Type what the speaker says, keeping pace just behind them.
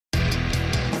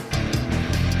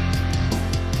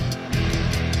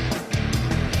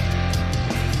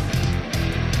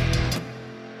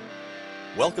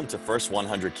Welcome to First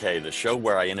 100K, the show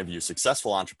where I interview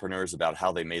successful entrepreneurs about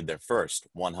how they made their first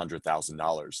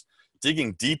 $100,000,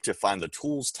 digging deep to find the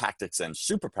tools, tactics, and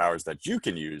superpowers that you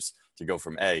can use to go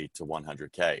from A to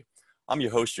 100K. I'm your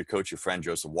host, your coach, your friend,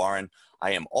 Joseph Warren.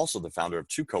 I am also the founder of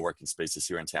two co-working spaces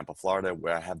here in Tampa, Florida,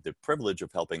 where I have the privilege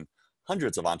of helping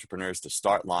hundreds of entrepreneurs to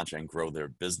start, launch, and grow their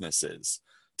businesses.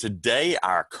 Today,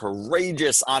 our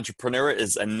courageous entrepreneur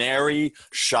is Aneri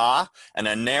Shah, and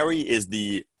Aneri is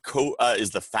the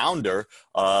founder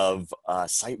of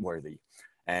Siteworthy.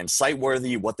 And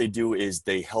Siteworthy, what they do is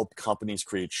they help companies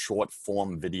create short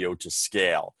form video to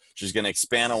scale. She's going to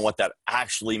expand on what that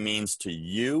actually means to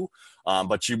you,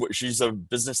 but she's a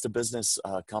business to business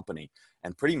company.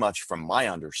 And pretty much from my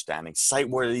understanding,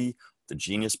 Siteworthy, the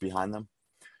genius behind them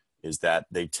is that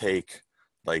they take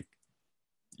like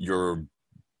your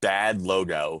bad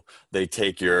logo, they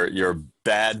take your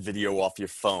bad video off your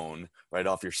phone, right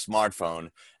off your smartphone,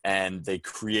 and they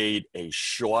create a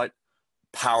short,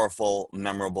 powerful,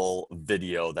 memorable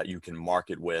video that you can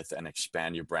market with and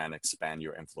expand your brand, expand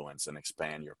your influence, and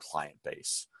expand your client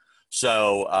base.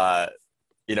 So,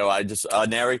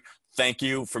 Aneri, thank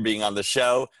you for being on the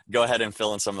show. Go ahead and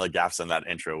fill in some of the gaps in that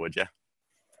intro, would you?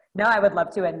 No, I would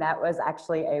love to. And that was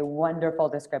actually a wonderful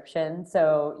description.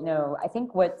 So, I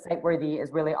think what Siteworthy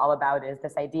is really all about is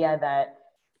this idea that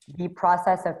the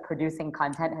process of producing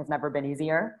content has never been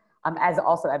easier, as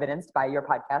also evidenced by your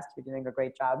podcast. You're doing a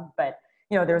great job. But,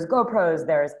 there's GoPros,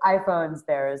 there's iPhones,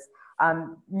 there's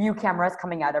new cameras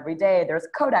coming out every day. There's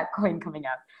Kodak coming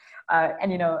out.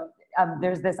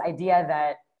 There's this idea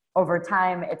that over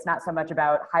time, it's not so much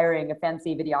about hiring a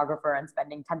fancy videographer and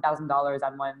spending $10,000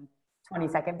 on one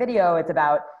 20-second video. It's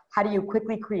about how do you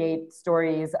quickly create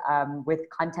stories with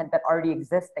content that already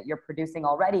exists that you're producing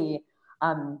already,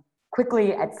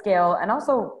 quickly at scale, and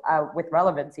also with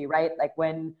relevancy, right? Like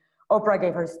when Oprah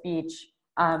gave her speech,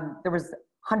 there was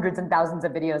hundreds and thousands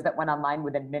of videos that went online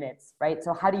within minutes, right?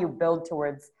 So how do you build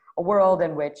towards a world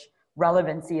in which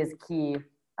relevancy is key?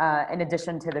 In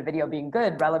addition to the video being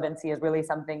good, relevancy is really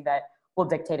something that will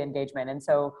dictate engagement. And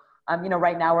so,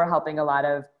 right now we're helping a lot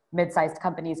of mid-sized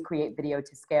companies create video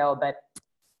to scale, but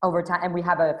over time, and we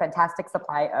have a fantastic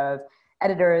supply of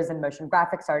editors and motion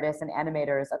graphics artists and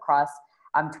animators across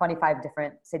 25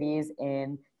 different cities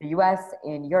in the US,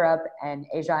 in Europe, and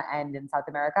Asia, and in South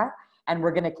America. And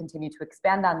we're going to continue to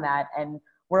expand on that. And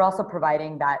we're also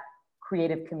providing that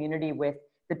creative community with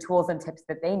the tools and tips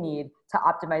that they need to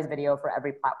optimize video for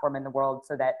every platform in the world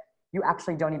so that you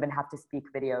actually don't even have to speak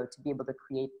video to be able to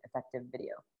create effective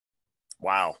video.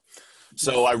 Wow.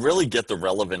 So I really get the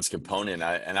relevance component.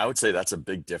 And I would say that's a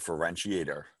big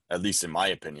differentiator, at least in my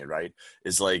opinion, right?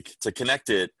 Is like to connect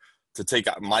it, to take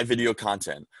my video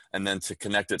content and then to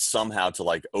connect it somehow to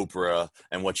like Oprah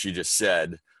and what she just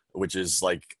said, which is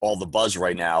like all the buzz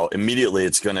right now. Immediately,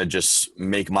 it's going to just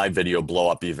make my video blow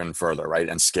up even further, right?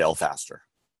 And scale faster.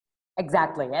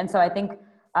 Exactly. And so I think,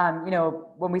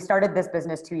 when we started this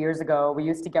business 2 years ago, we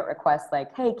used to get requests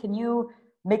like, hey, can you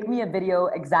make me a video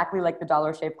exactly like the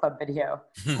Dollar Shave Club video?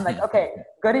 I'm like, okay,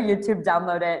 go to YouTube,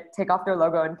 download it, take off their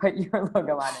logo and put your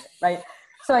logo on it, right?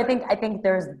 So I think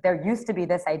there used to be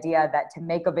this idea that to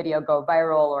make a video go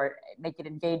viral or make it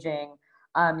engaging,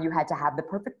 you had to have the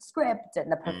perfect script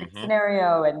and the perfect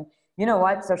scenario. And you know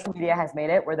what? Social media has made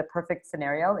it where the perfect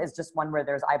scenario is just one where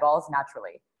there's eyeballs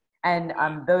naturally. And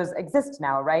those exist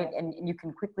now, right? And you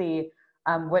can quickly,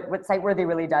 what Siteworthy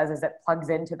really does is it plugs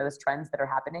into those trends that are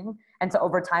happening. And so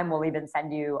over time, we'll even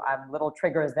send you little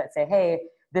triggers that say, hey,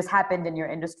 this happened in your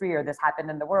industry or this happened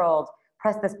in the world.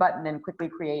 Press this button and quickly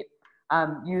create,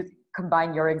 you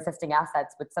combine your existing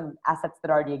assets with some assets that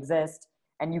already exist.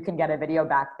 And you can get a video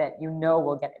back that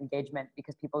will get engagement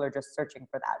because people are just searching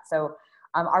for that. So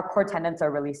our core tenets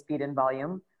are really speed and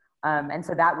volume. And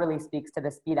so that really speaks to the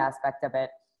speed aspect of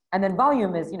it. And then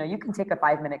volume is, you can take a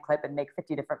 5-minute clip and make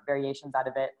 50 different variations out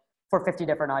of it for 50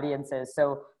 different audiences.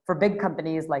 So for big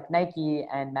companies like Nike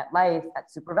and MetLife,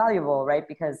 that's super valuable, right?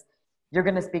 Because you're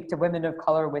going to speak to women of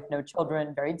color with no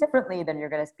children very differently than you're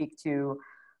going to speak to,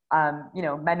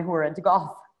 men who are into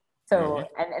golf. So,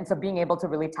 and so being able to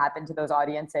really tap into those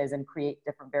audiences and create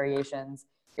different variations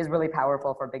is really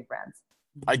powerful for big brands.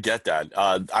 I get that.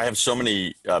 I have so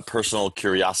many personal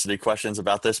curiosity questions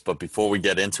about this, but before we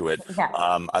get into it,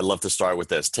 I'd love to start with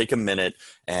this. Take a minute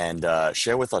and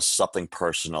share with us something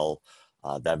personal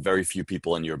that very few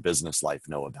people in your business life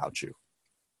know about you.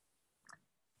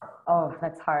 Oh,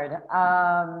 that's hard.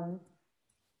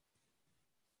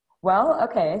 Well,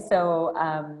 okay. So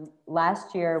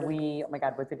last year oh my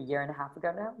God, was it a year and a half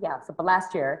ago now? Yeah. So, but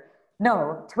last year,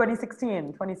 no,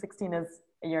 2016 is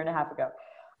a year and a half ago.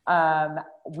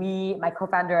 My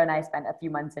co-founder and I spent a few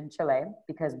months in Chile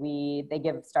because they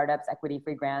give startups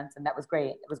equity-free grants, and that was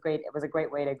great. It was great. It was a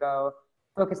great way to go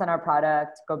focus on our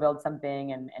product, go build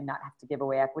something, and not have to give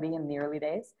away equity in the early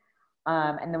days.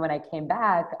 And then when I came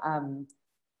back,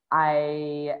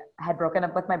 I had broken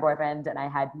up with my boyfriend, and I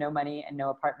had no money and no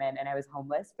apartment, and I was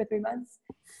homeless for 3 months.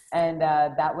 And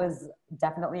that was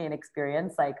definitely an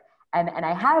experience. And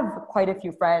I have quite a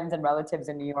few friends and relatives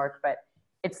in New York, but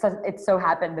it so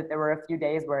happened that there were a few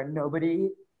days where nobody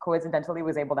coincidentally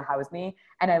was able to house me.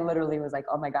 And I literally was like,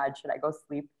 oh my God, should I go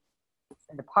sleep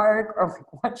in the park, or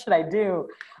like, what should I do?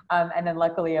 And then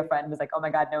luckily a friend was like, oh my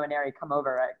God, no, Aneri, come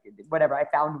over. Whatever. I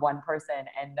found one person.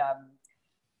 And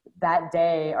that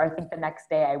day, or I think the next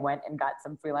day, I went and got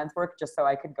some freelance work just so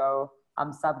I could go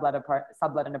sublet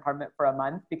an apartment for a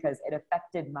month, because it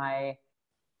affected my,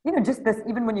 just this,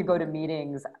 even when you go to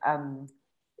meetings, and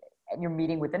you're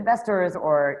meeting with investors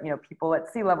or, people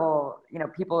at C-level,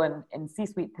 people in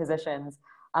C-suite positions,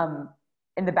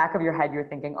 in the back of your head, you're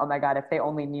thinking, oh my God, if they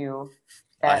only knew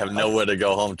that I have nowhere to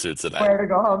go home to tonight. Where to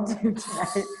go home to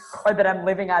tonight. Or that I'm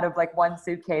living out of like one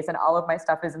suitcase and all of my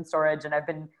stuff is in storage and I've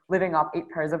been living off 8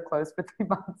 pairs of clothes for 3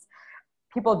 months.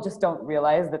 People just don't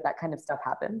realize that kind of stuff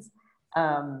happens.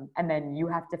 And then you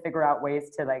have to figure out ways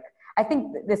to I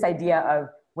think this idea of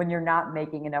when you're not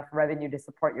making enough revenue to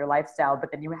support your lifestyle,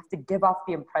 but then you have to give off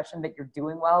the impression that you're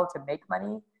doing well to make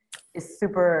money is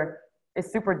super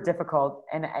difficult.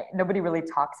 And nobody really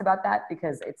talks about that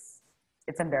because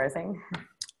it's embarrassing.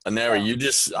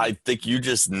 Aneri, I think you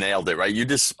just nailed it, right? You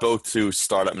just spoke to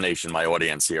Startup Nation, my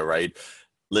audience here, right?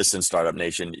 Listen, Startup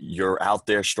Nation, you're out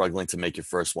there struggling to make your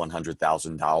first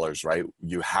 $100,000, right?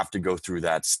 You have to go through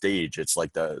that stage. It's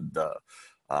like the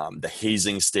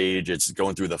hazing stage. It's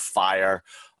going through the fire.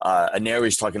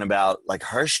 Aneri's talking about like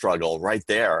her struggle right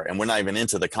there. And we're not even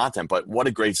into the content, but what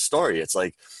a great story. It's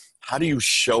like, how do you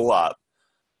show up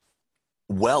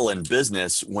well in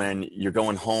business when you're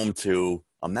going home to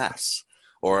a mess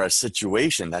or a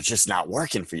situation that's just not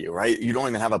working for you, right? You don't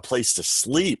even have a place to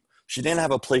sleep. She didn't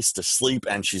have a place to sleep,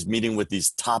 and she's meeting with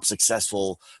these top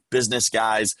successful business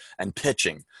guys and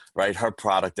pitching, right, her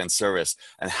product and service.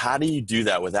 And how do you do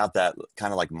that without that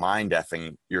kind of like mind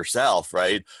effing yourself,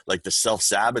 right? Like the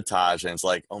self-sabotage, and it's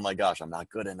like, oh my gosh, I'm not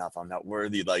good enough. I'm not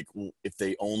worthy. Like if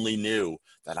they only knew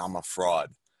that I'm a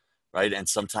fraud, right? And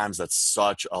sometimes that's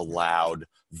such a loud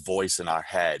voice in our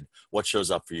head. What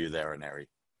shows up for you there, Aneri?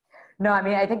 No, I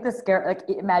mean, I think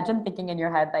imagine thinking in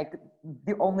your head, like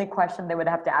the only question they would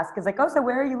have to ask is like, oh, so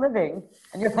where are you living?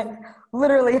 And you're like,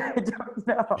 literally, I don't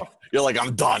know. You're like,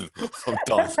 I'm done. I'm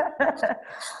done.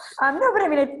 No, but I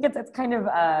mean, I think it's kind of,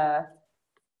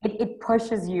 it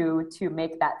pushes you to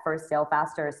make that first sale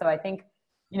faster. So I think,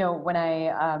 when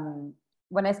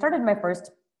I started my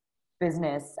first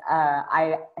business,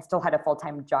 I still had a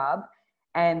full-time job.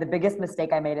 And the biggest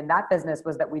mistake I made in that business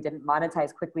was that we didn't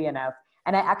monetize quickly enough.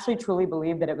 And I actually truly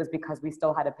believe that it was because we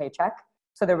still had a paycheck.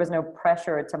 So there was no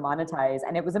pressure to monetize.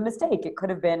 And it was a mistake.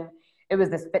 It was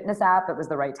this fitness app. It was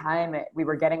the right time. We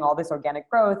were getting all this organic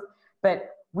growth,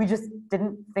 but we just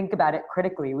didn't think about it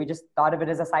critically. We just thought of it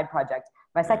as a side project.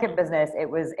 My second business,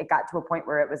 it got to a point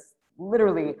where it was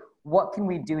literally, what can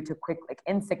we do to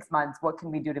in 6 months, what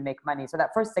can we do to make money? So that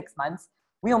first 6 months,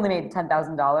 we only made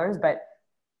 $10,000, but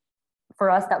for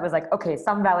us, that was like, okay,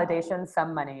 some validation,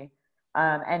 some money.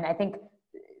 And I think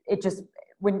it just,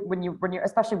 when you're,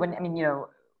 especially when,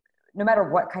 no matter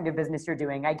what kind of business you're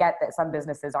doing, I get that some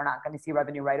businesses are not going to see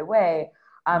revenue right away.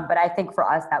 But I think for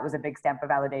us, that was a big stamp of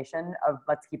validation of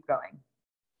let's keep going.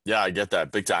 Yeah, I get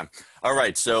that big time. All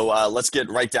right. So let's get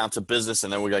right down to business,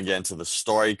 and then we're going to get into the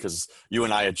story, because you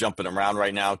and I are jumping around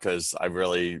right now because I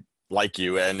really like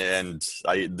you, and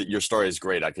your story is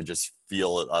great. I could just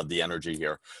feel the energy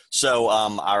here. So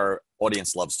our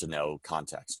audience loves to know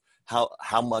context.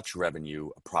 How much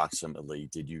revenue approximately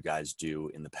did you guys do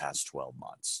in the past 12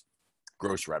 months?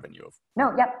 Gross revenue.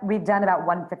 We've done about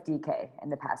 $150K in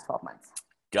the past 12 months.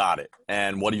 Got it.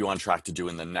 And what are you on track to do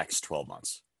in the next 12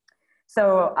 months?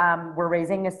 So we're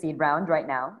raising a seed round right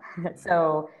now.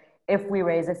 So if we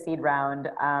raise a seed round,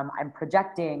 I'm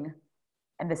projecting,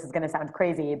 and this is going to sound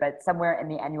crazy, but somewhere in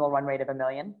the annual run rate of $1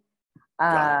 million.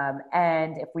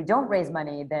 And if we don't raise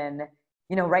money, then,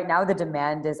 right now the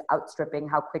demand is outstripping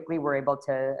how quickly we're able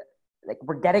to,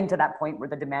 we're getting to that point where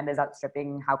the demand is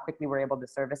outstripping how quickly we're able to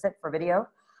service it for video.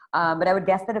 But I would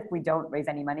guess that if we don't raise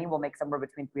any money, we'll make somewhere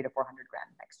between $300,000 to $400,000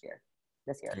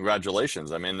 this year.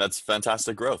 Congratulations. I mean, that's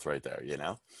fantastic growth right there,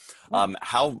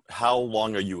 How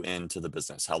long are you into the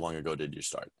business? How long ago did you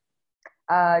start?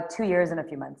 2 years and a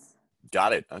few months.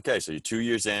 Got it. Okay. So you're 2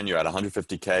 years in, you're at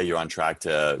 150K, you're on track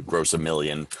to gross $1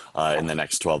 million in the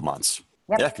next 12 months.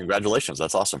 Yep. Yeah. Congratulations.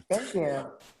 That's awesome. Thank you.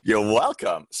 You're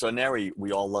welcome. So Neri,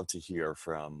 we all love to hear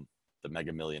from the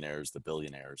mega millionaires, the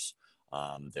billionaires,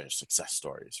 their success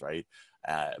stories, right?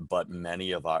 But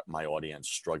many of my audience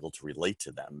struggle to relate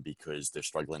to them because they're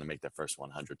struggling to make their first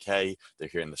 100K. They're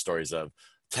hearing the stories of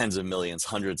tens of millions,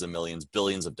 hundreds of millions,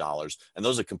 billions of dollars, and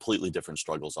those are completely different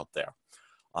struggles up there.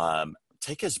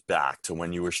 Take us back to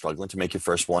when you were struggling to make your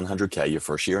first 100K, your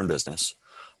first year in business.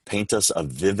 Paint us a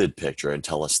vivid picture and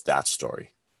tell us that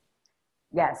story.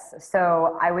 Yes.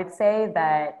 So I would say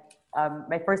that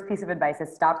my first piece of advice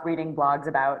is stop reading blogs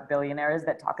about billionaires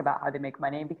that talk about how they make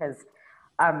money, because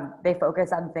they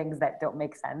focus on things that don't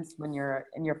make sense when you're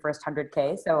in your first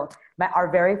 100K. So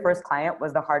our very first client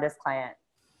was the hardest client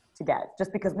to get,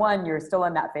 just because one, you're still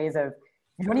in that phase of,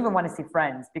 you don't even want to see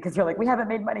friends because you're like, we haven't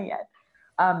made money yet.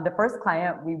 The first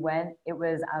client it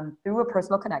was through a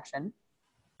personal connection.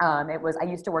 I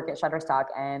used to work at Shutterstock,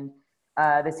 and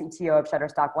the CTO of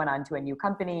Shutterstock went on to a new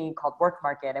company called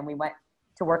WorkMarket, and we went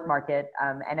to WorkMarket.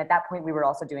 And at that point we were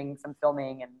also doing some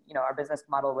filming, and, our business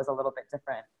model was a little bit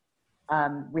different.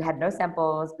 We had no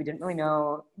samples. We didn't really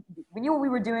know, we knew what we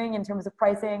were doing in terms of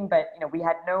pricing, but, we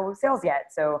had no sales yet.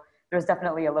 So there was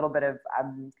definitely a little bit of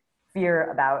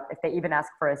fear about, if they even ask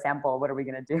for a sample, what are we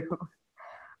going to do?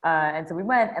 And so we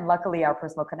went, and luckily our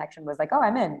personal connection was like, oh,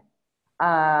 I'm in.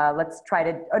 Let's try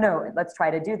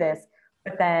to do this.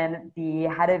 But then the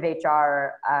head of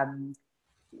HR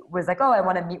was like, oh, I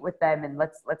want to meet with them, and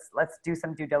let's do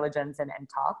some due diligence and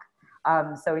talk.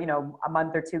 So, a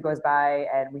month or two goes by,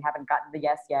 and we haven't gotten the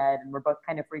yes yet. And we're both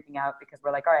kind of freaking out because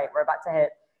we're like, all right, we're about to hit,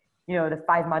 the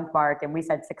 5-month mark. And we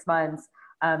said 6 months.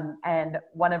 And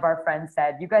one of our friends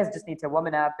said, you guys just need to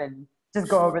woman up and just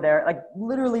go over there, like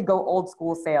literally go old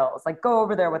school sales, like go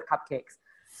over there with cupcakes.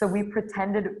 So we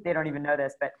pretended, they don't even know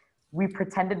this, but we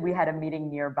pretended we had a meeting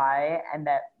nearby and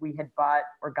that we had bought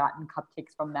or gotten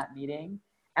cupcakes from that meeting.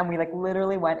 And we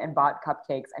literally went and bought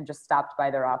cupcakes and just stopped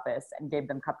by their office and gave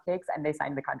them cupcakes, and they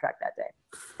signed the contract that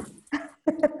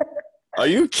day. Are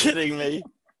you kidding me?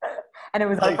 And it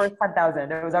was our first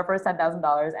 $10,000. It was our first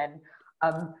 $10,000.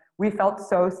 And we felt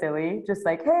so silly, just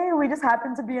like, hey, we just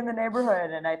happened to be in the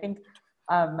neighborhood. And I think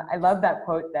I love that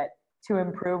quote that to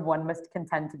improve, one must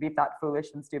contend to be thought foolish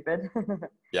and stupid.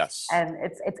 Yes. And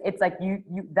it's like you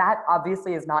that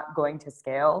obviously is not going to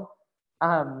scale.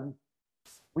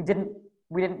 We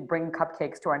didn't bring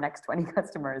cupcakes to our next 20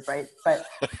 customers, right?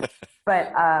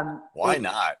 But why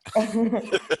not?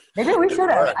 Maybe we should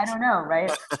have. I don't know,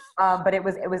 right? But it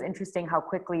was interesting how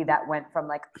quickly that went from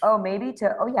like, oh, maybe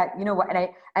to, oh yeah, you know what?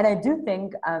 And I do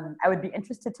think I would be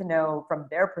interested to know from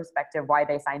their perspective why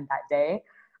they signed that day.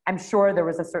 I'm sure there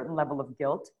was a certain level of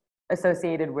guilt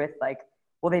associated with like,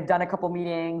 well, they've done a couple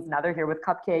meetings, now they're here with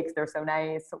cupcakes, they're so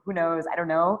nice. So who knows? I don't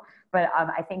know. But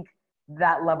I think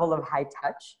that level of high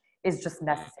touch is just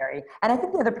necessary. And I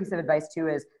think the other piece of advice too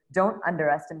is don't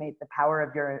underestimate the power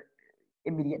of your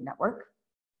immediate network.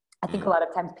 I think a lot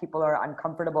of times people are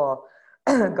uncomfortable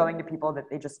going to people that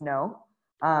they just know.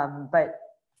 But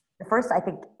the first, I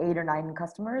think 8 or 9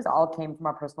 customers all came from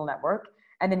our personal network.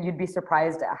 And then you'd be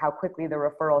surprised at how quickly the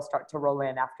referrals start to roll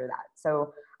in after that.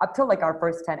 So up to like our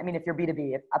first 10, I mean, if you're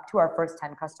B2B, up to our first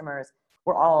 10 customers,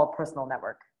 we're all personal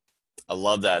network. I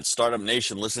love that. Startup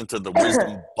Nation, listen to the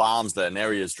wisdom bombs that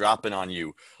Neri is dropping on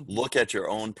you. Look at your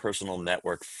own personal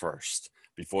network first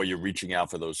before you're reaching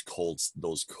out for those cold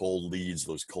leads,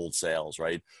 those cold sales,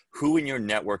 right? Who in your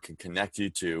network can connect you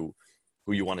to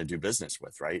who you want to do business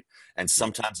with, right? And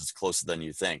sometimes it's closer than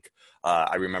you think.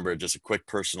 I remember just a quick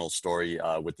personal story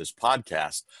with this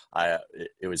podcast.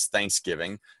 It was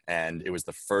Thanksgiving, and it was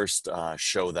the first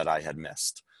show that I had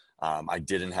missed. I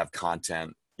didn't have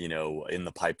content in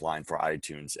the pipeline for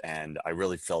iTunes. And I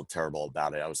really felt terrible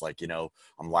about it. I was like,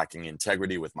 I'm lacking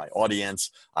integrity with my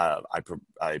audience.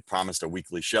 I promised a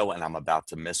weekly show and I'm about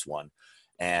to miss one.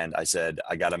 And I said,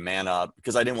 I got to man up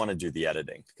because I didn't want to do the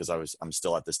editing because I'm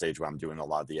still at the stage where I'm doing a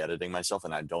lot of the editing myself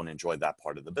and I don't enjoy that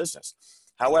part of the business.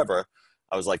 However,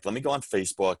 I was like, let me go on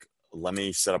Facebook. Let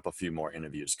me set up a few more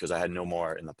interviews because I had no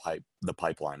more in the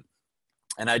pipeline.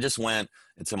 And I just went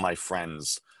into my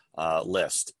friends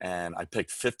list and I picked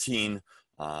 15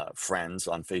 friends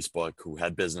on Facebook who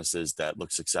had businesses that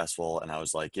looked successful. And I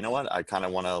was like, you know what? I kind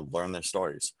of want to learn their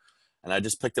stories. And I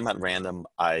just picked them at random.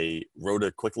 I wrote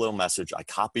a quick little message. I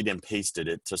copied and pasted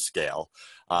it to scale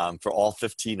for all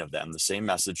 15 of them. The same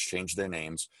message, changed their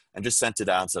names, and just sent it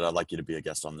out and said, I'd like you to be a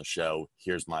guest on the show.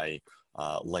 Here's my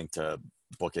link to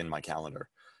book in my calendar.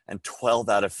 And 12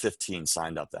 out of 15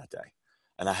 signed up that day.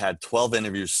 and I had 12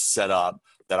 interviews set up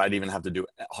that I didn't even have to do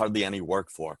hardly any work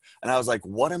for. And I was like,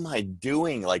 what am I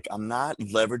doing? Like, I'm not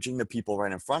leveraging the people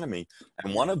right in front of me.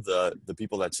 And one of the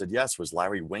people that said yes was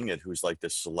Larry Winget, who's like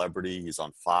this celebrity. He's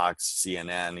on Fox,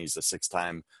 CNN. He's a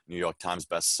 6-time New York Times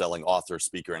best-selling author,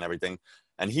 speaker, and everything.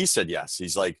 And he said yes.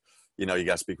 He's like, you know, you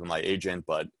got to speak with my agent,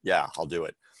 but yeah, I'll do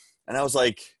it. And I was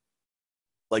like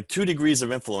 2 degrees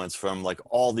of influence from like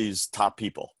all these top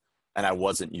people, and I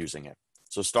wasn't using it.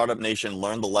 So Startup Nation,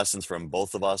 learn the lessons from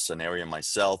both of us, Aneri and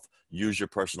myself. Use your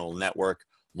personal network.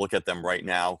 Look at them right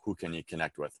now. Who can you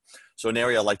connect with? So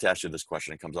Aneri, I'd like to ask you this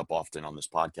question. It comes up often on this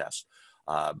podcast.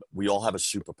 We all have a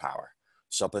superpower,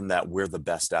 something that we're the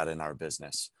best at in our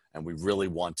business. And we really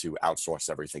want to outsource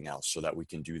everything else so that we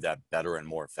can do that better and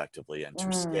more effectively and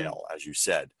to scale, as you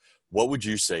said. What would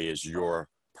you say is your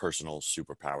personal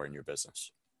superpower in your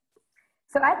business?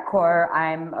 So at core,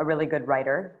 I'm a really good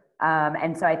writer.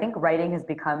 And so I think writing has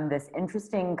become this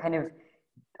interesting kind of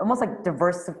almost like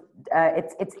diverse.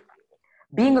 It's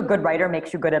being a good writer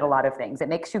makes you good at a lot of things. It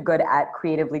makes you good at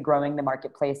creatively growing the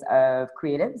marketplace of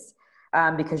creatives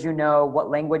because you know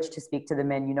what language to speak to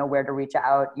them in, you know where to reach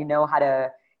out, you know how to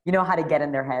get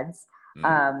in their heads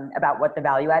about what the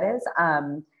value add is.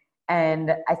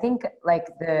 And I think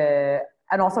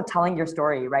and also telling your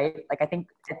story, right? Like I think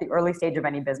at the early stage of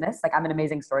any business, like I'm an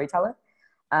amazing storyteller.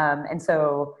 And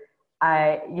so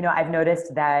I've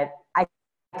noticed that I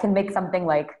can make something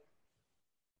like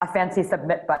a fancy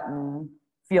submit button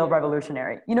feel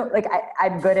revolutionary. You know, like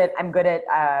I'm good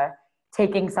at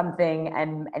taking something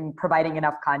and providing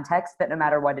enough context that no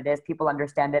matter what it is, people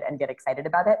understand it and get excited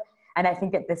about it. And I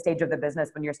think at this stage of the business,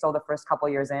 when you're still the first couple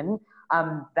years in,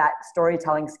 that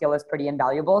storytelling skill is pretty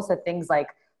invaluable. So things like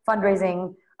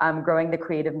fundraising, growing the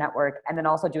creative network, and then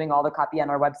also doing all the copy on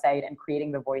our website and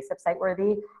creating the voice of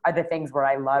Siteworthy are the things where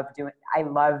I love doing.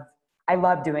 I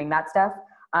love doing that stuff.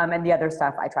 And the other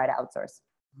stuff I try to outsource.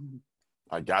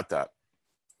 I got that.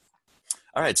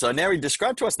 All right. So Aneri,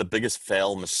 describe to us the biggest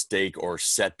fail, mistake, or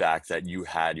setback that you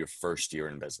had your first year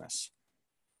in business.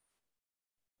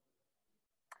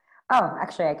 Oh,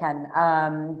 actually I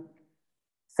can.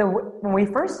 So when we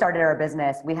first started our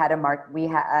business, we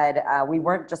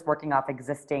weren't just working off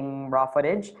existing raw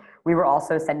footage. We were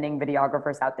also sending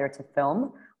videographers out there to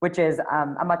film, which is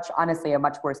honestly a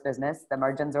much worse business. The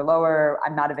margins are lower.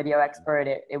 I'm not a video expert.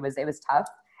 It was tough.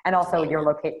 And also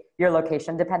you're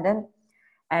location dependent.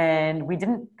 And we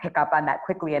didn't pick up on that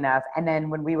quickly enough. And then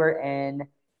when we were in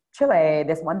Chile,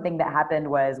 this one thing that happened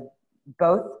was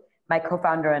both my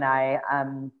co-founder and I, I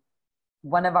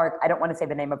don't want to say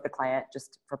the name of the client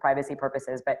just for privacy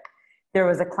purposes, but there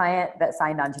was a client that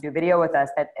signed on to do video with us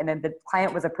and then the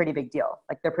client was a pretty big deal.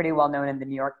 Like they're pretty well known in the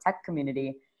New York tech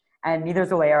community. And neither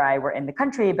Zulay or I were in the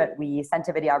country, but we sent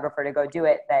a videographer to go do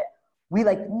it that we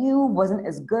knew wasn't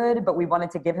as good, but we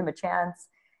wanted to give him a chance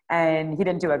and he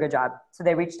didn't do a good job. So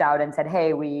they reached out and said,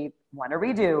 hey, we want to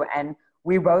redo. And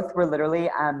we both were literally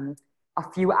a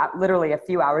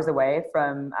few hours away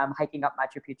from hiking up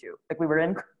Machu Picchu. Like we were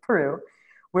in Peru.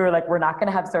 We were like, we're not going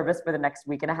to have service for the next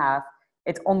week and a half.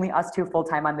 It's only us two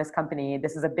full-time on this company.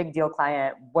 This is a big deal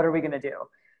client. What are we going to do?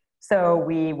 So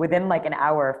we, within an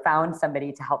hour, found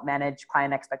somebody to help manage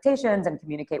client expectations and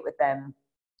communicate with them.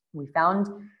 We found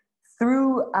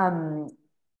through, and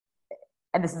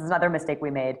this is another mistake we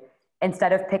made,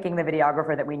 instead of picking the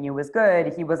videographer that we knew was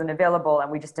good, he wasn't available and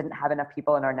we just didn't have enough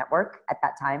people in our network at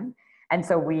that time. And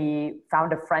so we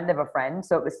found a friend of a friend.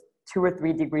 So it was 2 or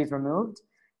 3 degrees removed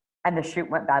and the shoot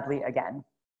went badly again.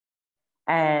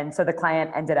 And so the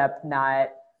client ended up and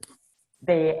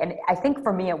I think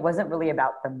for me, it wasn't really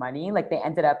about the money. We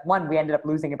ended up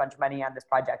losing a bunch of money on this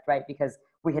project, right? Because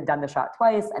we had done the shot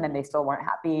twice and then they still weren't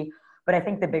happy. But I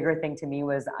think the bigger thing to me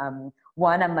was,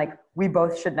 one, I'm like, we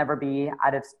both should never be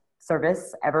out of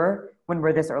service ever when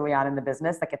we're this early on in the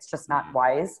business. It's just not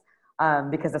wise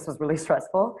because this was really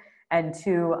stressful. And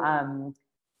 2,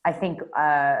 I think,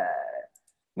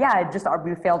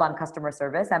 we failed on customer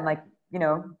service. I'm like,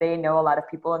 they know a lot of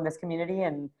people in this community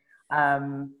and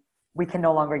we can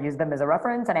no longer use them as a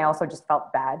reference. And I also just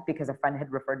felt bad because a friend had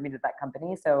referred me to that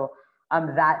company. So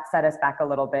that set us back a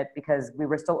little bit because we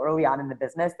were still early on in the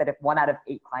business that if 1 out of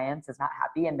 8 clients is not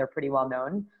happy and they're pretty well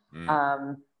known,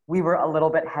 we were a little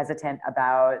bit hesitant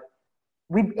about,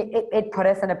 it put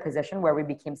us in a position where we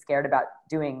became scared about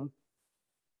doing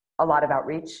a lot of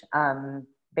outreach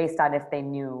based on if they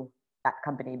knew that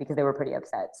company because they were pretty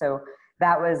upset. So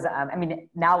that was,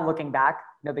 now looking back,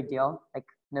 no big deal,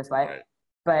 no sweat. Right.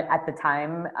 But at the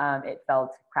time, it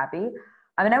felt crappy.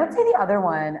 I would say the other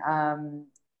one,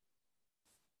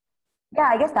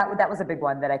 I guess that was a big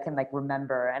one that I can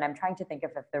remember. And I'm trying to think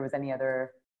if there was any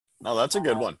other No, that's a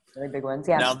good one. Really big ones.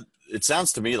 Yeah. Now, it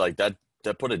sounds to me like that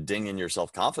put a ding in your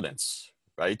self-confidence,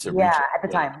 right? To Yeah. reach a At the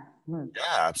point. time. Mhm.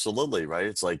 Yeah, absolutely, right?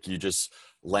 It's like you just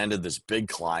landed this big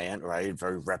client, right?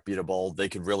 Very reputable. They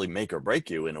could really make or break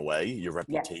you in a way, your Yes.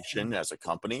 reputation as a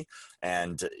company.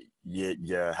 And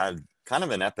you had kind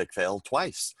of an epic fail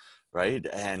twice, right?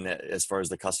 And as far as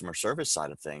the customer service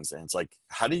side of things, and it's like,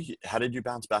 how did you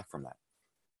bounce back from that?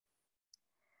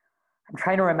 I'm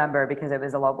trying to remember because it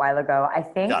was a little while ago.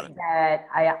 Got it.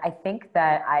 I think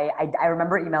that I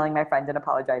remember emailing my friend and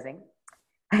apologizing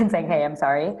and saying, "Hey, I'm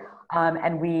sorry." And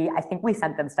I think we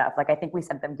sent them stuff. Like I think we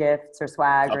sent them gifts or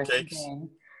swag or Cupcakes, something.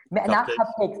 Not cupcakes.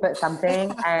 cupcakes, but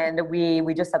something. And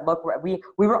we just said, "Look, we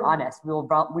were honest. We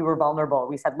were vulnerable.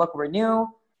 We said, look, we're new.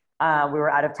 We were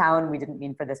out of town. We didn't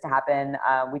mean for this to happen.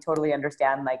 We totally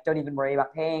understand. Like, don't even worry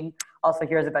about paying. Also,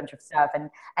 here's a bunch of stuff." And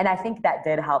I think that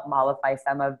did help mollify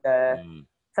Mm,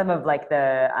 some of like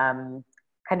the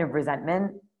kind of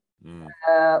resentment mm,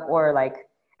 or like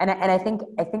and I think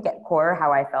at core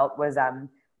how I felt was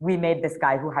we made this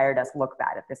guy who hired us look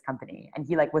bad at this company, and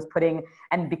he like was putting,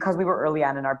 and because we were early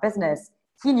on in our business,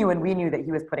 he knew and we knew that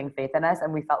he was putting faith in us,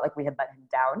 and we felt like we had let him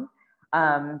down.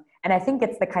 And I think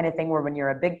it's the kind of thing where when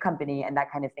you're a big company and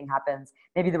that kind of thing happens,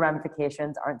 maybe the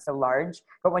ramifications aren't so large,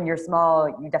 but when you're small,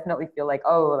 you definitely feel like,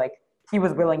 oh, like he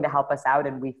was willing to help us out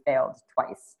and we failed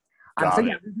twice. So got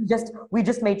yeah, it. we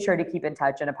just made sure to keep in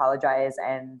touch and apologize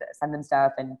and send them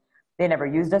stuff, and they never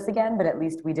used us again. But at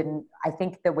least we didn't. I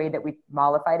think the way that we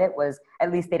mollified it was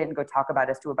at least they didn't go talk about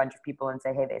us to a bunch of people and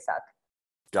say, "Hey, they suck."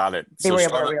 Got it. They So were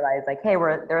able to startup, realize like, "Hey,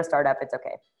 they're a startup. It's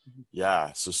okay."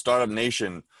 yeah. So Startup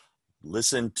Nation,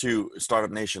 listen to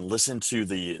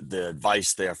the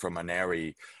advice there from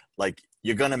Aneri. Like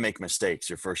you're gonna make mistakes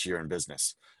your first year in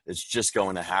business. It's just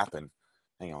going to happen.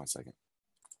 Hang on a second.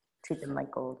 Treat them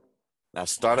like gold. Now,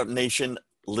 Startup Nation,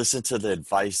 listen to the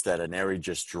advice that Aneri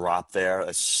just dropped there.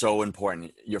 It's so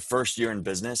important. Your first year in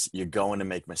business, you're going to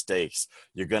make mistakes.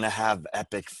 You're going to have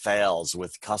epic fails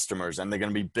with customers, and they're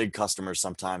going to be big customers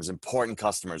sometimes, important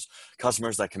customers,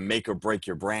 customers that can make or break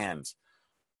your brand.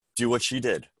 Do what she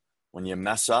did. When you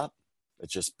mess up,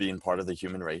 it's just being part of the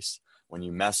human race. When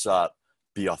you mess up,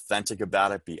 be authentic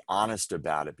about it, be honest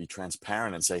about it, be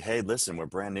transparent and say, hey, listen, we're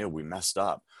brand new. We messed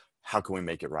up. How can we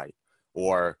make it right?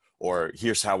 Or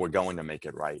here's how we're going to make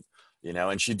it right. You know,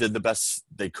 and she did the best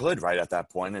they could right at that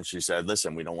point. And she said,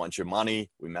 listen, we don't want your money.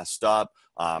 We messed up.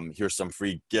 Here's some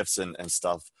free gifts and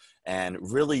stuff. And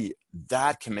really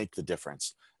that can make the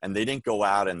difference. And they didn't go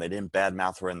out and they didn't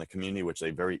badmouth her in the community, which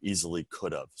they very easily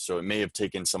could have. So it may have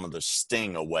taken some of the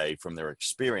sting away from their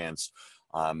experience.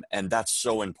 And that's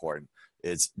so important,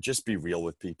 is just be real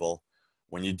with people.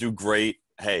 When you do great,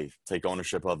 hey, take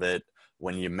ownership of it.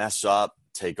 When you mess up,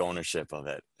 take ownership of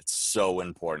it. It's so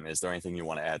important. Is there anything you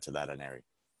want to add to that, Aneri?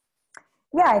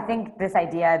 Yeah, I think this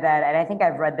idea that, and I think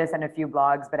I've read this in a few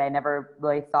blogs, but I never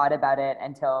really thought about it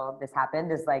until this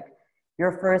happened, is like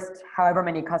your first, however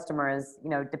many customers, you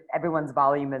know, everyone's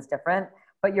volume is different,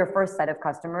 but your first set of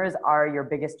customers are your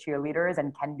biggest cheerleaders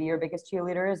and can be your biggest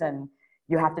cheerleaders, and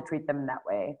you have to treat them that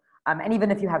way. And even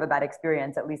if you have a bad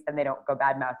experience, at least then they don't go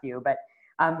badmouth you. But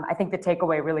I think the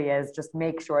takeaway really is just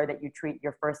make sure that you treat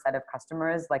your first set of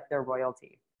customers like they're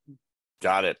royalty.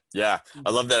 Got it. Yeah. I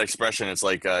love that expression. It's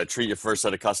like treat your first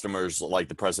set of customers like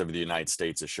the president of the United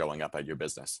States is showing up at your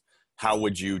business. How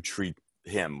would you treat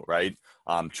him, right?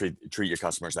 Treat your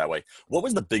customers that way. What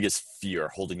was the biggest fear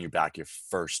holding you back your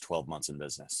first 12 months in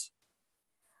business?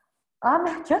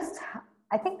 Just,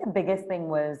 I think the biggest thing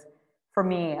was for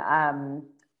me,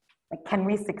 like, can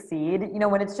we succeed? You know,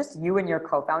 when it's just you and your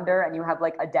co-founder and you have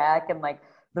like a deck and like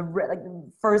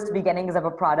the first beginnings of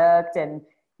a product and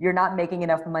you're not making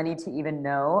enough money to even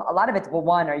know. A lot of it's, well,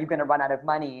 one, are you going to run out of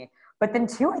money? But then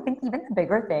two, I think even the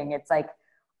bigger thing, it's like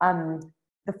um,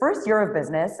 the first year of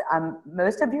business,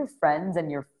 most of your friends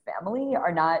and your family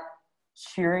are not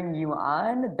cheering you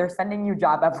on. They're sending you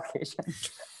job applications.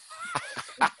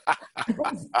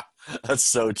 That's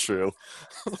so true.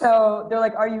 So they're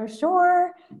like, are you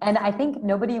sure? And I think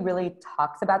nobody really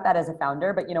talks about that as a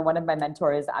founder, but you know, one of my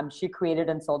mentors, she created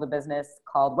and sold a business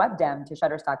called WebDem to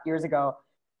Shutterstock years ago.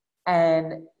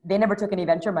 And they never took any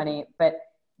venture money, but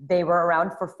they were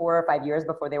around for 4 or 5 years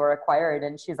before they were acquired.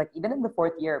 And she's like, even in the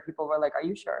fourth year, people were like, are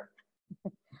you sure?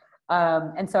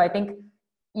 And so I think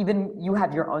even you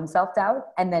have your own self-doubt,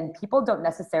 and then people don't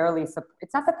necessarily,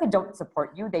 it's not that they don't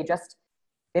support you, they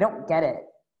don't get it.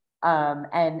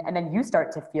 And then you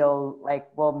start to feel like,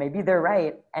 well, maybe they're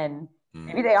right. And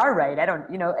maybe they are right. I don't,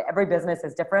 you know, every business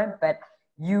is different, but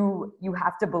you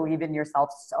have to believe in yourself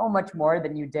so much more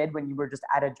than you did when you were just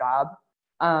at a job.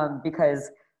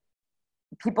 Because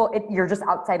you're just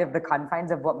outside of the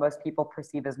confines of what most people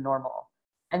perceive as normal.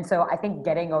 And so I think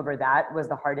getting over that was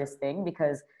the hardest thing,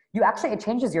 because it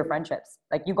changes your friendships.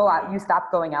 Like you go out, you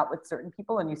stop going out with certain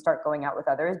people and you start going out with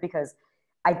others, because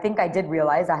I think I did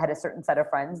realize I had a certain set of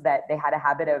friends that they had a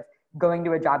habit of going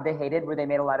to a job they hated where they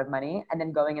made a lot of money and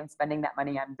then going and spending that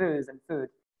money on booze and food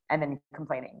and then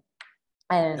complaining.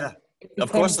 And Yeah.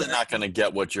 Of course they're not going to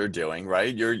get what you're doing,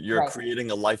 right? You're right. creating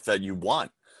a life that you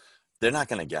want. They're not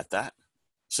going to get that.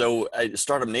 So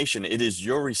Startup Nation, it is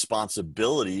your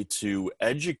responsibility to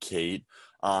educate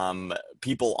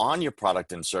people on your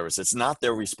product and service. It's not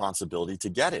their responsibility to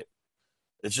get it.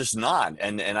 It's just not.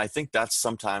 And I think that's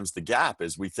sometimes the gap,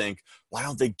 is we think, why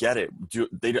don't they get it?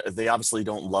 They obviously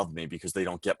don't love me because they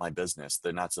don't get my business.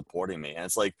 They're not supporting me. And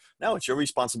it's like, no, it's your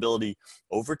responsibility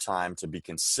over time to be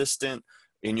consistent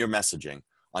in your messaging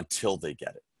until they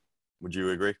get it. Would you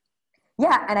agree?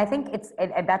 Yeah, and I think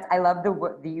I love the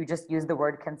word that you just used, the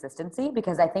word consistency,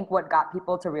 because I think what got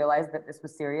people to realize that this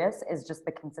was serious is just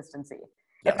the consistency.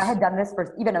 Yes. If I had done this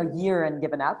for even a year and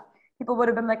given up, people would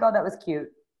have been like, "Oh, that was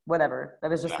cute, whatever." That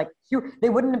was just like cute. They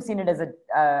wouldn't have seen it as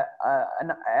a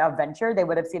venture. They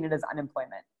would have seen it as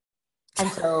unemployment. And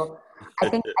so I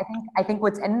think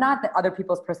and not that other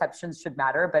people's perceptions should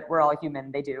matter, but we're all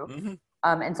human. They do. Mm-hmm.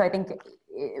 And so I think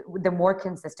the more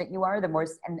consistent you are, the more,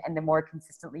 and the more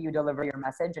consistently you deliver your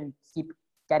message and keep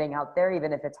getting out there,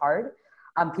 even if it's hard,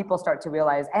 people start to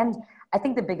realize. And I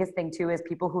think the biggest thing too is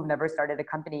people who've never started a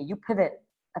company, you pivot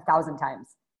 1,000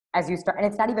 times as you start. And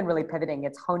it's not even really pivoting.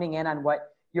 It's honing in on what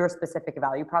your specific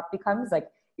value prop becomes. Like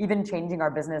even changing our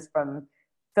business from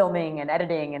filming and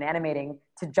editing and animating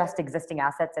to just existing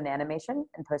assets and animation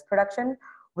and post-production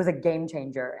was a game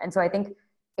changer. And so I think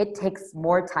it takes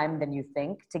more time than you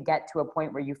think to get to a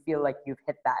point where you feel like you've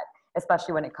hit that,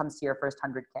 especially when it comes to your first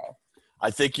 100K.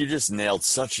 I think you just nailed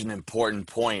such an important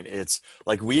point. It's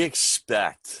like we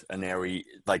expect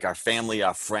like our family,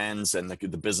 our friends, and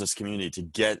the business community to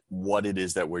get what it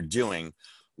is that we're doing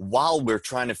while we're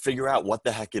trying to figure out what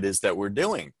the heck it is that we're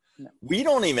doing. No. We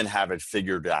don't even have it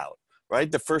figured out,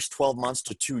 right? The first 12 months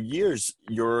to 2 years,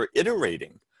 you're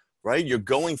iterating. Right? You're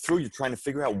going through, you're trying to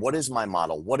figure out, what is my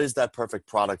model? What is that perfect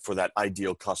product for that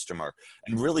ideal customer?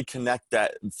 And really connect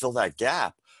that and fill that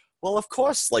gap. Well, of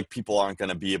course, like people aren't going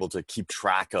to be able to keep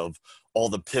track of all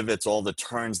the pivots, all the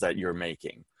turns that you're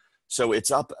making. So it's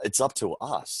up to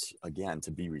us, again,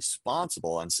 to be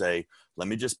responsible and say, let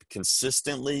me just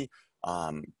consistently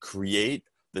create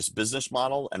this business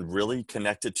model and really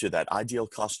connect it to that ideal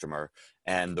customer.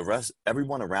 And the rest,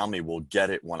 everyone around me will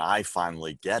get it when I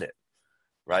finally get it.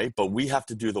 Right? But we have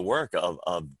to do the work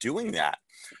of doing that.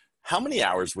 How many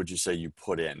hours would you say you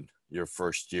put in your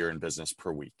first year in business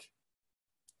per week?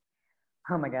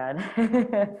 Oh my God.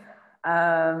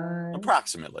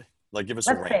 Approximately. Like give us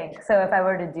a range. Let's think. So if I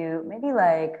were to do maybe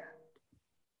like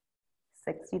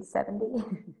 60 to 70.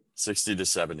 60 to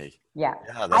 70. Yeah.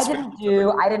 That's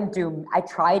I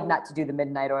tried not to do the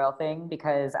midnight oil thing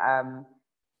because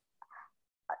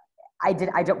I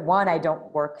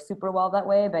don't work super well that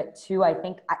way, but two, I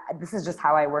think this is just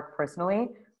how I work personally.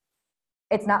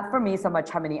 It's not for me so much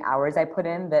how many hours I put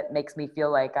in that makes me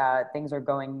feel like things are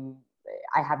going,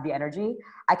 I have the energy.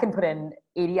 I can put in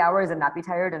 80 hours and not be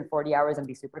tired, and 40 hours and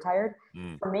be super tired.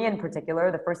 For me in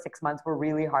particular, the first 6 months were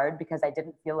really hard because I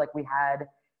didn't feel like we had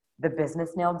the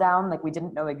business nailed down. Like we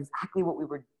didn't know exactly what we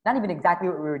were, not even exactly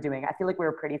what we were doing. I feel like we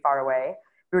were pretty far away.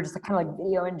 We were just kind of like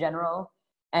video in general.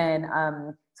 And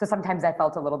so sometimes I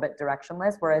felt a little bit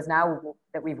directionless, whereas now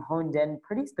that we've honed in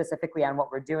pretty specifically on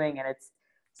what we're doing and it's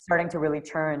starting to really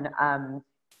churn,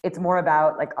 it's more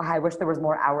about like, oh, I wish there was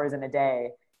more hours in a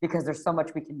day because there's so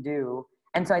much we can do.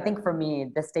 And so I think for me,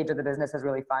 this stage of the business is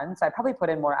really fun. So I probably put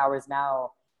in more hours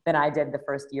now than I did the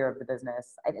first year of the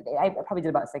business. I probably did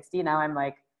about 60. Now I'm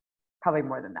like probably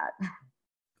more than that.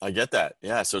 I get that.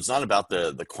 Yeah. So it's not about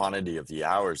the quantity of the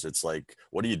hours. It's like,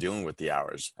 what are you doing with the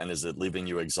hours? And is it leaving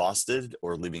you exhausted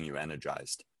or leaving you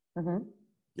energized? Mm-hmm.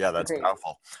 Yeah, that's Agreed.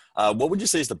 powerful. What would you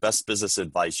say is the best business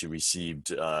advice you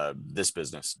received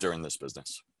during this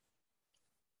business?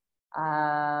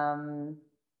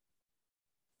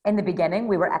 In the beginning,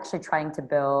 we were actually trying to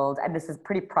build, and this is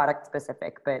pretty product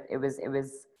specific, but it was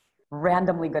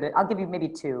randomly good. I'll give you maybe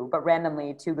two, but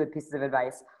randomly two good pieces of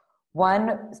advice.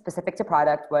 One specific to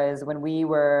product was when we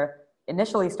were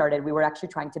initially started, we were actually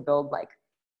trying to build like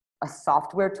a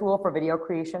software tool for video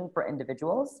creation for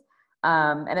individuals.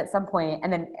 And at some point,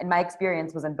 and my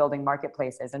experience was in building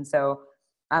marketplaces. And so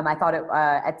I thought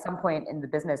at some point in the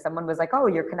business, someone was like, oh,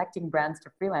 you're connecting brands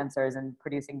to freelancers and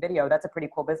producing video. That's a pretty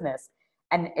cool business.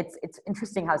 And it's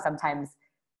interesting how sometimes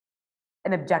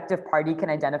an objective party can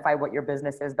identify what your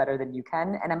business is better than you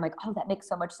can. And I'm like, oh, that makes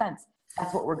so much sense.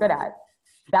 That's what we're good at.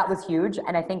 That was huge.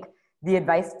 And I think the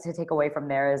advice to take away from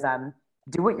there is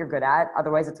do what you're good at.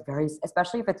 Otherwise, it's very,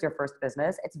 especially if it's your first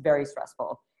business, it's very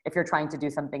stressful if you're trying to do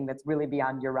something that's really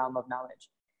beyond your realm of knowledge.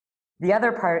 The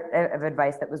other part of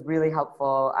advice that was really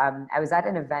helpful, I was at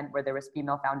an event where there was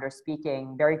female founders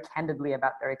speaking very candidly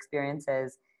about their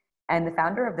experiences. And the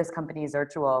founder of this company,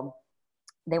 Zirtual,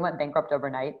 they went bankrupt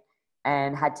overnight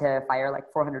and had to fire like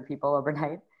 400 people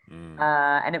overnight.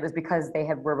 And it was because they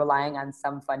were relying on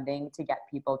some funding to get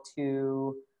people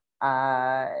to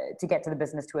get to the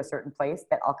business to a certain place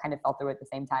that all kind of fell through at the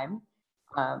same time.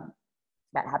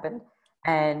 That happened.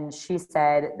 And she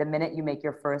said, the minute you make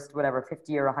your first, whatever,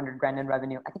 50 or 100 grand in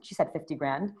revenue, I think she said 50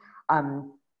 grand,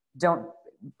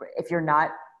 if you're not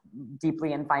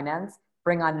deeply in finance,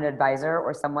 bring on an advisor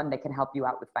or someone that can help you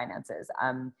out with finances.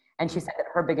 And she said that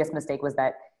her biggest mistake was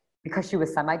that because she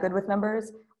was semi-good with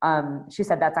numbers, she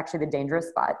said that's actually the dangerous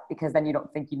spot, because then you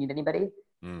don't think you need anybody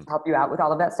to help you out with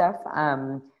all of that stuff.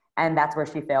 And that's where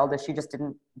she failed, is she just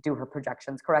didn't do her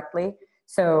projections correctly.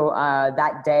 So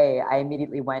that day, I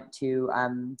immediately went to,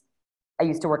 I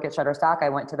used to work at Shutterstock. I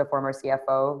went to the former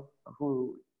CFO,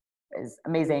 who is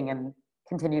amazing and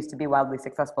continues to be wildly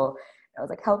successful. I was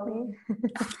like, help me.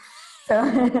 So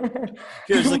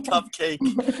here's a cupcake.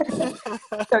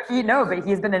 But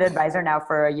he's been an advisor now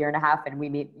for a year and a half, and we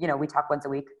meet, we talk once a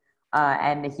week.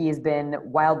 And he's been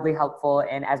wildly helpful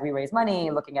in, as we raise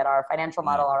money, looking at our financial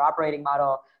model, our operating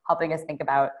model, helping us think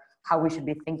about how we should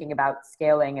be thinking about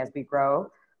scaling as we grow,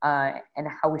 and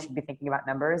how we should be thinking about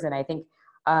numbers. And I think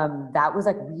that was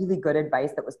like really good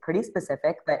advice that was pretty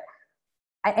specific, but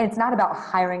it's not about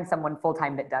hiring someone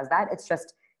full-time that does that. It's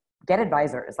just get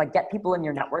advisors, like get people in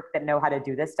your network that know how to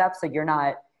do this stuff. So you're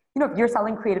not, if you're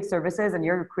selling creative services and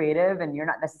you're creative and you're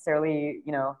not necessarily,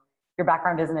 your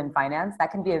background isn't in finance,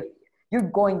 that can be you're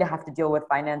going to have to deal with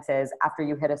finances after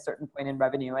you hit a certain point in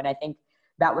revenue. And I think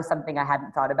that was something I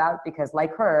hadn't thought about, because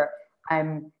like her,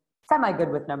 I'm semi-good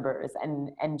with numbers.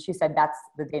 And she said, that's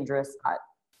the dangerous spot.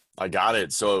 I got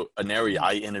it. So Aneri,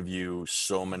 I interview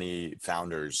so many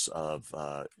founders of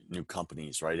new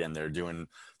companies, right? And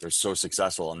they're so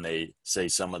successful, and they say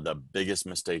some of the biggest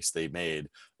mistakes they made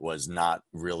was not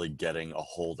really getting a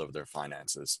hold of their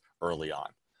finances early on.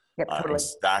 Yep, totally.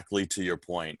 Exactly to your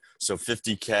point. So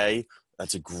 50K,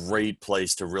 that's a great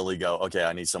place to really go, okay,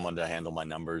 I need someone to handle my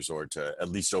numbers, or to at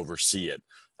least oversee it,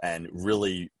 and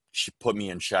really put me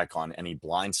in check on any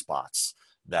blind spots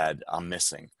that I'm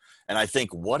missing. And I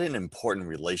think what an important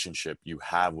relationship you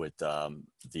have with the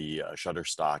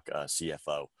Shutterstock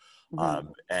CFO.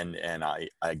 And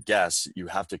I guess you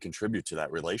have to contribute to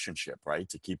that relationship, right?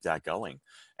 To keep that going.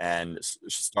 And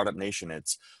Startup Nation,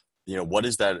 it's, what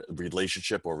is that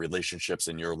relationship or relationships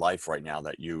in your life right now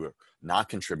that you're not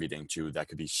contributing to that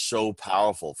could be so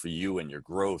powerful for you and your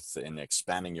growth and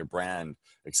expanding your brand,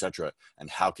 et cetera? And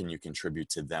how can you contribute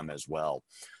to them as well?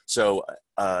 So,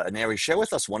 Aneri, share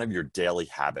with us one of your daily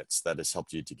habits that has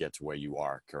helped you to get to where you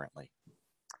are currently.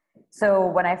 So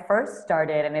when I first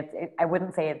started, and I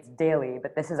wouldn't say it's daily,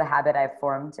 but this is a habit I've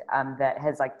formed that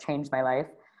has like changed my life.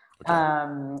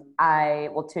 Okay.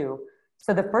 Two.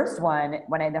 So the first one,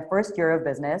 the first year of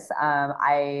business,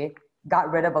 I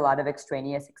got rid of a lot of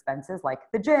extraneous expenses like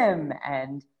the gym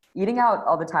and eating out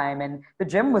all the time. And the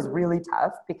gym was really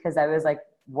tough because I was like,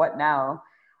 what now?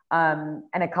 And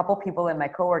a couple people in my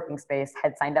co-working space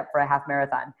had signed up for a half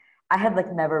marathon. I had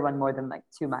like never run more than like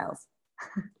 2 miles.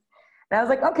 And I was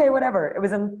like, okay, whatever. It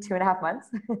was in 2.5 months.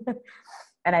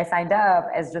 And I signed up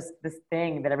as just this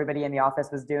thing that everybody in the office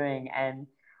was doing. And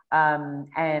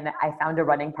I found a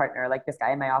running partner, like this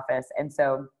guy in my office. And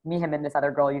so me, him, and this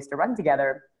other girl used to run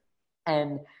together.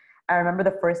 And I remember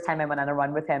the first time I went on a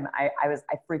run with him, I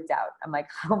freaked out. I'm like,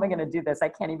 how am I going to do this? I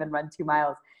can't even run 2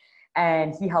 miles.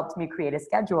 And he helped me create a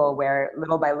schedule where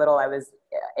little by little I was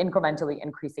incrementally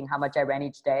increasing how much I ran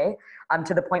each day,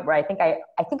 to the point where I think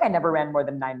I never ran more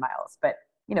than 9 miles, but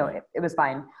it was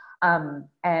fine. And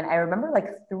I remember like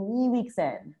 3 weeks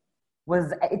in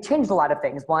it changed a lot of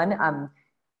things. One,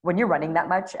 when you're running that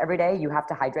much every day, you have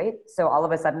to hydrate. So all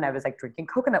of a sudden I was like drinking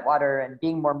coconut water and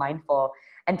being more mindful.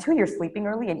 And 2, you're sleeping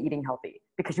early and eating healthy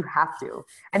because you have to.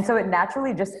 And so it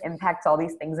naturally just impacts all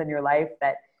these things in your life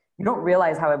that you don't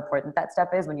realize how important that stuff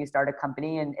is when you start a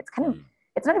company. And it's kind of,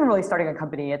 it's not even really starting a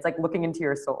company. It's like looking into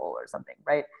your soul or something,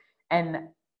 right? And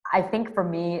I think for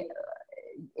me,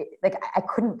 I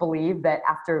couldn't believe that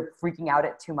after freaking out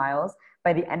at 2 miles,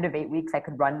 by the end of 8 weeks, I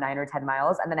could run 9 or 10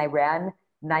 miles. And then I ran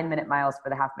 9-minute miles for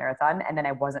the half marathon. And then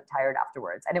I wasn't tired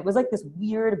afterwards. And it was like this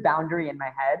weird boundary in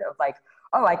my head of like,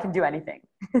 oh, I can do anything.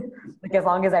 Like as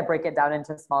long as I break it down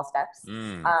into small steps.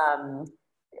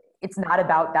 It's not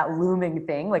about that looming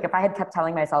thing. Like if I had kept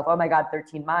telling myself, oh my God,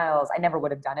 13 miles, I never would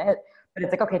have done it. But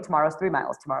it's like, okay, tomorrow's 3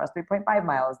 miles, tomorrow's 3.5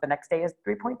 miles, the next day is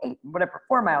 3.8, whatever,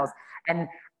 4 miles. And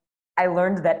I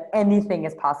learned that anything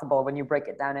is possible when you break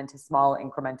it down into small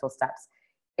incremental steps.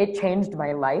 It changed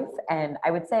my life. And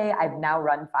I would say I've now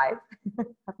run 5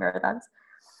 half marathons.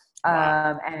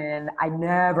 And I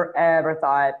never, ever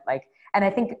thought like, and I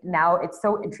think now it's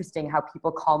so interesting how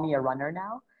people call me a runner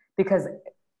now, because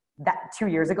that 2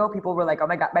 years ago, people were like, oh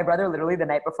my God, my brother literally the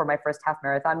night before my first half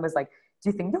marathon was like, do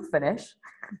you think you'll finish?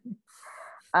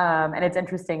 And it's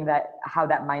interesting that how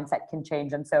that mindset can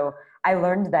change. And so I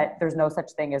learned that there's no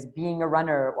such thing as being a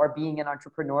runner or being an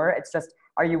entrepreneur. It's just,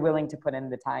 are you willing to put in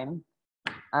the time?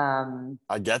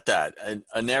 I get that. And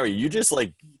Aneri, you just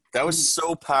like, that was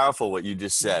so powerful what you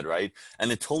just said, right?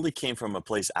 And it totally came from a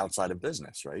place outside of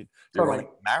business, right? You're running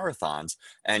marathons,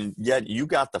 and yet you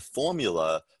got the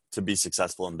formula to be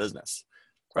successful in business,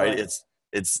 right?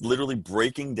 It's literally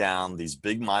breaking down these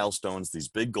big milestones, these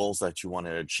big goals that you want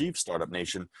to achieve, Startup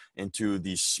Nation, into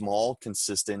these small,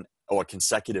 consistent, or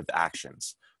consecutive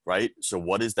actions, right? So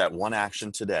what is that one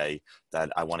action today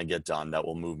that I want to get done that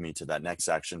will move me to that next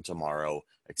action tomorrow,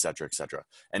 et cetera, et cetera.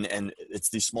 And it's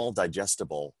these small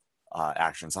digestible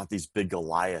actions, not these big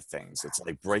Goliath things. It's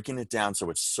like breaking it down so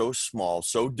it's so small,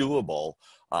 so doable,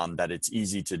 that it's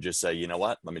easy to just say, you know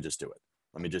what, let me just do it.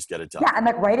 Let me just get it done. Yeah, and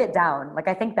like write it down. Like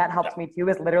I think that helped me too,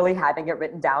 is literally having it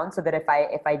written down so that if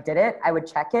I did it, I would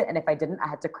check it, and if I didn't, I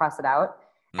had to cross it out.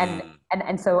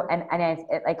 And so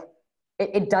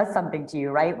it does something to you,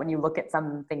 right? When you look at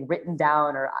something written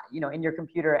down or in your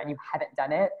computer and you haven't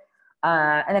done it.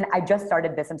 And then I just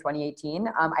started this in 2018.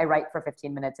 I write for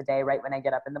 15 minutes a day, right when I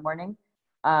get up in the morning.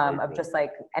 Of just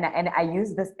like, and I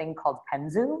use this thing called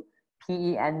Penzu,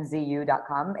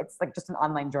 penzu.com. It's like just an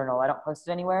online journal. I don't post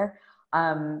it anywhere.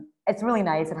 It's really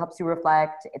nice. It helps you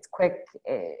reflect. It's quick.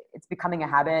 It's becoming a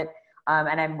habit.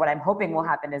 And what I'm hoping will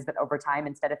happen is that over time,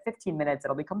 instead of 15 minutes,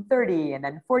 it'll become 30 and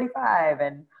then 45.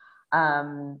 And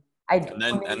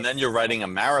then you're writing a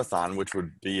marathon, which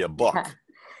would be a book,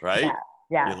 right?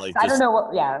 Yeah. Like I don't know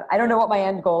what my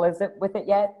end goal is with it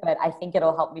yet, but I think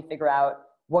it'll help me figure out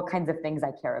what kinds of things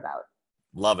I care about.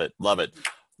 Love it.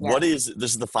 Yeah. This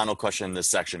is the final question in this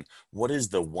section. What is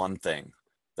the one thing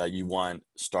that you want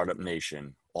Startup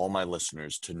Nation, all my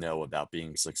listeners, to know about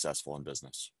being successful in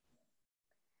business?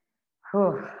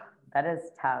 Whew, that is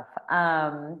tough.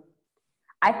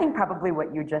 I think probably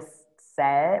what you just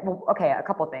said. Well, okay, a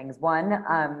couple things.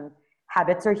 One,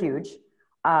 habits are huge.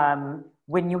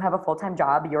 When you have a full-time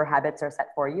job, your habits are set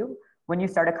for you. When you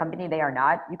start a company, they are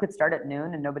not. You could start at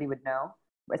noon and nobody would know,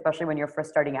 especially when you're first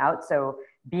starting out. So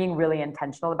being really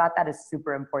intentional about that is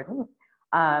super important,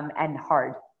 and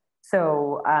hard.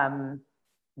 So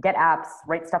get apps,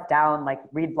 write stuff down, like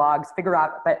read blogs, figure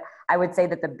out. But I would say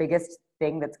that the biggest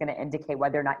thing that's going to indicate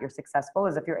whether or not you're successful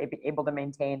is if you're able to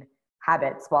maintain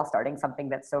habits while starting something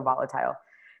that's so volatile.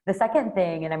 The second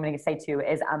thing, and I'm going to say too,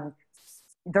 is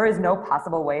there is no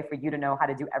possible way for you to know how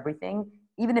to do everything.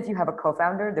 Even if you have a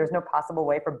co-founder, there's no possible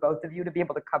way for both of you to be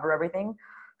able to cover everything.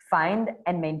 Find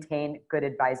and maintain good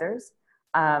advisors.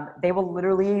 They will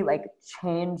literally like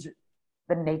change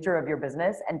the nature of your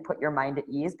business and put your mind at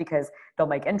ease, because they'll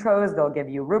make intros, they'll give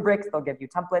you rubrics, they'll give you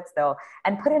templates,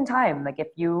 and put in time. Like if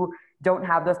you don't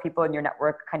have those people in your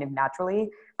network kind of naturally,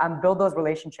 build those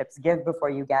relationships, give before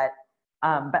you get.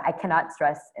 But I cannot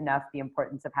stress enough the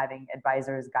importance of having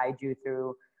advisors guide you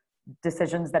through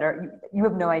decisions that you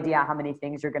have no idea how many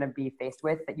things you're going to be faced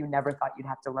with that you never thought you'd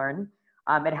have to learn.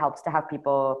 It helps to have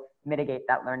people mitigate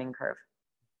that learning curve.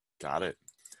 Got it.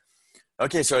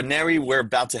 Okay, so Aneri, we're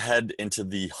about to head into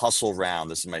the hustle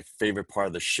round. This is my favorite part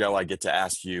of the show. I get to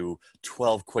ask you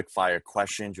 12 quick fire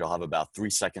questions. You'll have about 3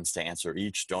 seconds to answer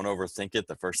each. Don't overthink it.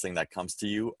 The first thing that comes to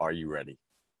you. Are you ready?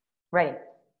 Ready.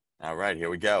 All right, here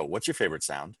we go. What's your favorite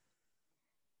sound?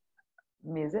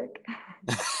 Music.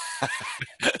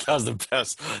 That was the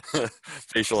best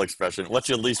facial expression. What's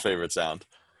your least favorite sound?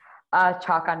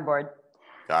 Chalk on board.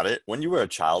 Got it. When you were a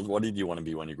child, what did you want to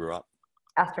be when you grew up?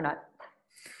 Astronaut.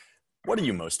 What are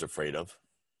you most afraid of?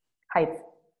 Heights.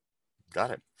 Got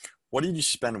it. What did you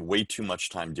spend way too much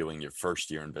time doing your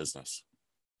first year in business?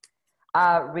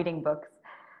 Reading books.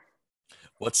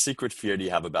 What secret fear do you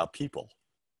have about people?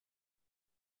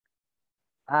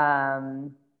 Sorry,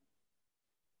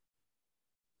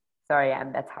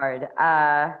 that's hard.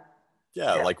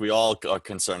 Like we all are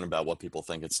concerned about what people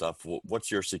think and stuff. What's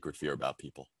your secret fear about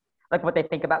people? Like what they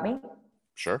think about me?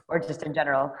 Sure. or just in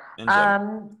general. In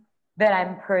general. That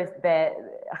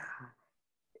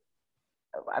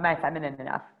am I feminine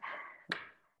enough?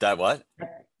 That what?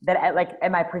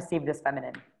 Am I perceived as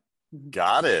feminine?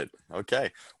 Got it.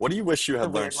 Okay. What do you wish you It's a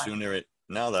had learned weird one. sooner?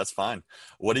 No, that's fine.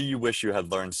 What do you wish you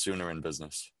had learned sooner in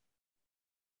business?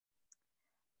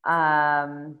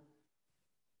 Um,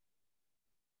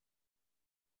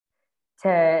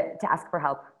 to ask for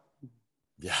help.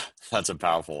 Yeah, that's a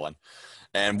powerful one.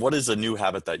 And what is a new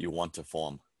habit that you want to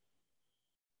form?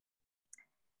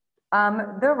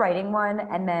 The writing one,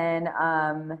 and then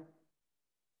oh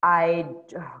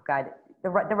God, the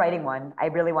writing one. I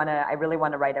really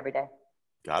wanna write every day.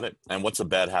 Got it. And what's a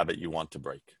bad habit you want to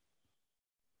break?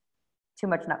 Too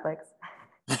much Netflix.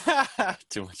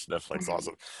 Too much Netflix.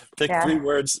 Awesome. Yeah.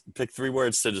 Pick three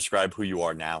words to describe who you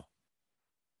are now.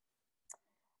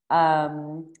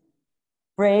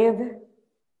 Brave,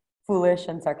 foolish,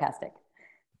 and sarcastic.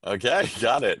 Okay,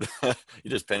 got it. You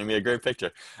just painted me a great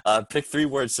picture. Pick three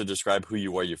words to describe who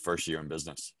you were your first year in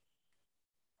business.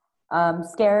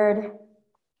 Scared,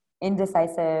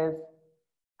 indecisive,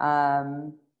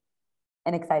 and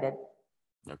excited.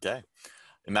 Okay.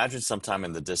 Imagine sometime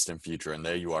in the distant future, and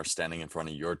there you are standing in front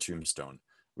of your tombstone.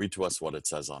 Read to us what it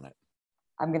says on it.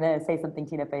 I'm gonna say something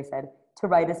Tina Fey said. To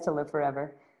write is to live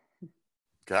forever.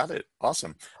 Got it.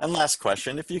 Awesome. And last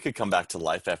question. If you could come back to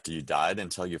life after you died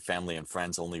and tell your family and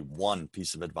friends only one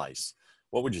piece of advice,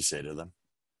 what would you say to them?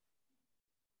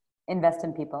 Invest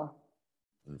in people.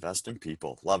 Invest in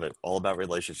people. Love it. All about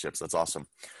relationships. That's awesome.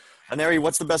 Aneri,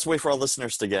 what's the best way for our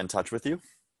listeners to get in touch with you?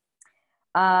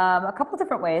 A couple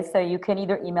different ways. So you can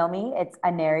either email me. It's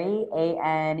Aneri,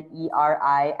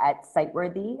 Aneri at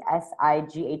Sightworthy,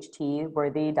 SIGHT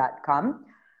worthy.com.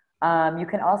 You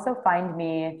can also find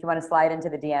me, if you want to slide into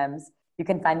the DMs, you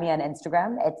can find me on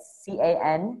Instagram. It's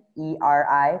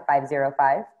CANERI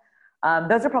 505.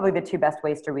 Those are probably the two best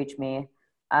ways to reach me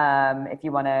if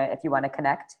you want to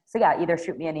connect. So yeah, either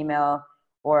shoot me an email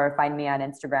or find me on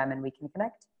Instagram and we can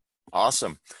connect.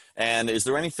 Awesome. And is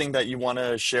there anything that you want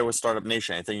to share with Startup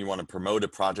Nation? Anything you want to promote, a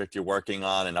project you're working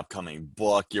on, an upcoming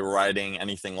book you're writing,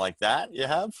 anything like that you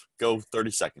have? Go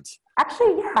 30 seconds.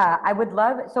 Actually, yeah, I would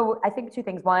love. So I think two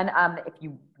things. One, if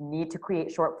you need to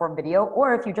create short form video,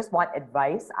 or if you just want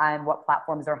advice on what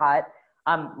platforms are hot,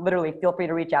 literally feel free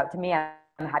to reach out to me. I'm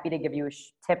happy to give you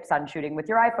tips on shooting with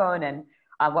your iPhone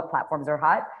and what platforms are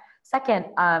hot. Second,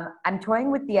 I'm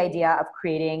toying with the idea of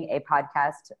creating a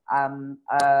podcast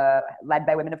led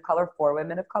by women of color for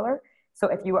women of color. So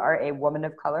if you are a woman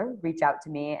of color, reach out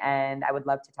to me and I would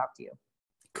love to talk to you.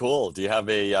 Cool. Do you have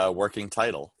a working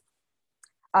title?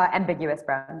 Ambiguous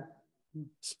Brown.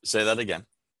 Say that again.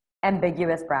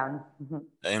 Ambiguous Brown. Mm-hmm.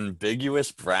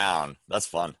 Ambiguous Brown. That's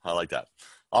fun. I like that.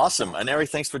 Awesome. Aneri,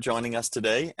 thanks for joining us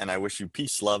today. And I wish you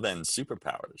peace, love, and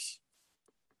superpowers.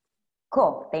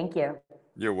 Cool. Thank you.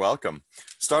 You're welcome.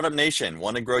 Startup Nation,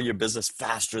 want to grow your business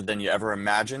faster than you ever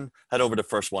imagined? Head over to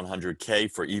First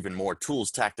 100K for even more tools,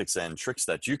 tactics, and tricks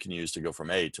that you can use to go from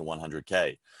A to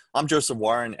 100K. I'm Joseph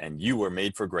Warren, and you were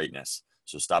made for greatness.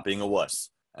 So stop being a wuss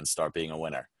and start being a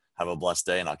winner. Have a blessed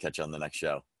day, and I'll catch you on the next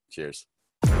show. Cheers.